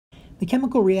The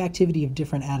chemical reactivity of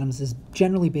different atoms is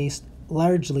generally based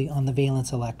largely on the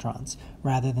valence electrons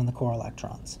rather than the core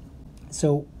electrons.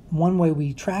 So one way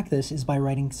we track this is by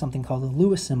writing something called a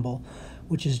Lewis symbol,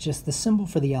 which is just the symbol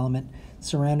for the element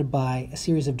surrounded by a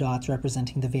series of dots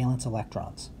representing the valence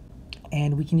electrons.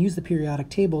 And we can use the periodic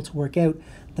table to work out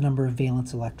the number of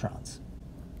valence electrons.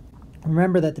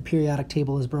 Remember that the periodic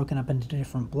table is broken up into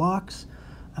different blocks.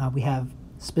 We have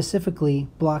specifically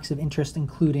blocks of interest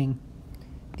including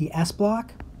the S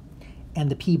block and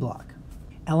the P block.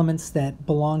 Elements that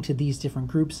belong to these different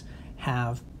groups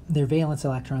have their valence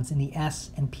electrons in the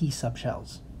S and P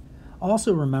subshells.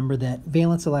 Also remember that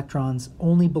valence electrons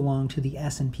only belong to the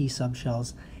S and P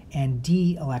subshells, and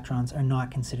D electrons are not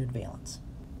considered valence.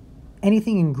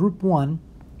 Anything in group 1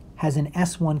 has an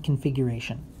S1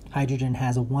 configuration. Hydrogen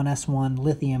has a 1s1,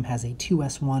 lithium has a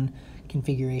 2s1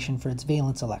 configuration for its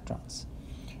valence electrons.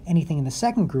 Anything in the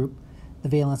second group, the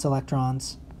valence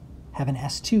electrons have an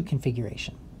S2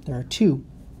 configuration. There are 2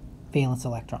 valence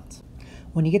electrons.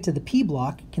 When you get to the P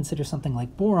block, consider something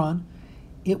like boron,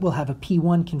 it will have a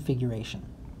P1 configuration.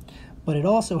 But it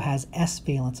also has S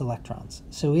valence electrons,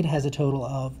 so it has a total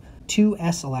of 2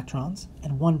 S electrons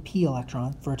and 1 P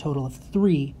electron for a total of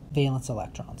 3 valence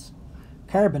electrons.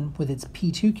 Carbon, with its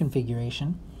P2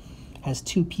 configuration, has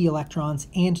 2 P electrons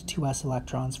and 2 S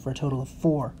electrons for a total of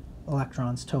 4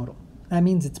 electrons total. That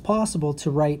means it's possible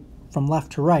to write from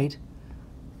left to right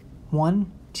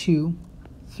 1, 2,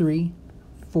 3,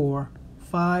 4,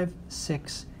 5,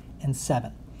 6, and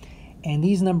 7. And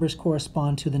these numbers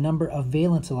correspond to the number of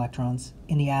valence electrons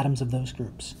in the atoms of those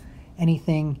groups.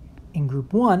 Anything in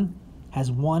group 1 has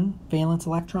 1 valence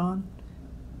electron.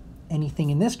 Anything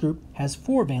in this group has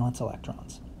 4 valence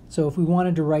electrons. So if we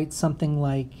wanted to write something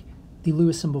like the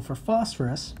Lewis symbol for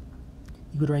phosphorus,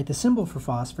 you would write the symbol for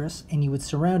phosphorus and you would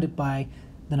surround it by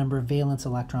the number of valence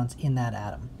electrons in that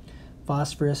atom.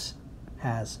 Phosphorus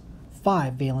has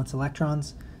 5 valence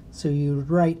electrons, so you would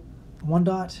write 1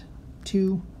 dot,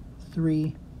 2,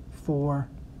 3, 4,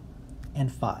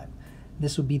 and 5.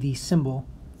 This would be the symbol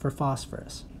for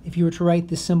phosphorus. If you were to write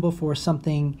the symbol for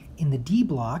something in the D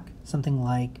block, something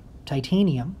like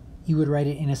titanium, you would write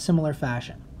it in a similar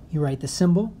fashion. You write the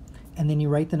symbol, and then you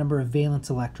write the number of valence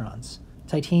electrons.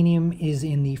 Titanium is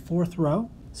in the 4th row,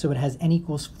 so it has n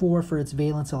equals 4 for its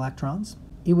valence electrons.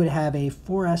 It would have a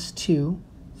 4s2,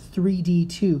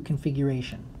 3d2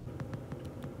 configuration.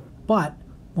 But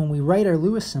when we write our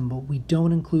Lewis symbol, we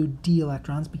don't include D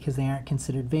electrons because they aren't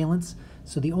considered valence,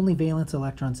 so the only valence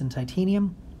electrons in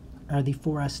titanium are the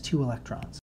 4s2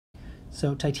 electrons.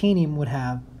 So titanium would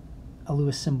have a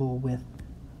Lewis symbol with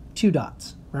 2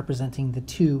 dots representing the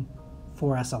 2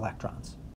 4s electrons.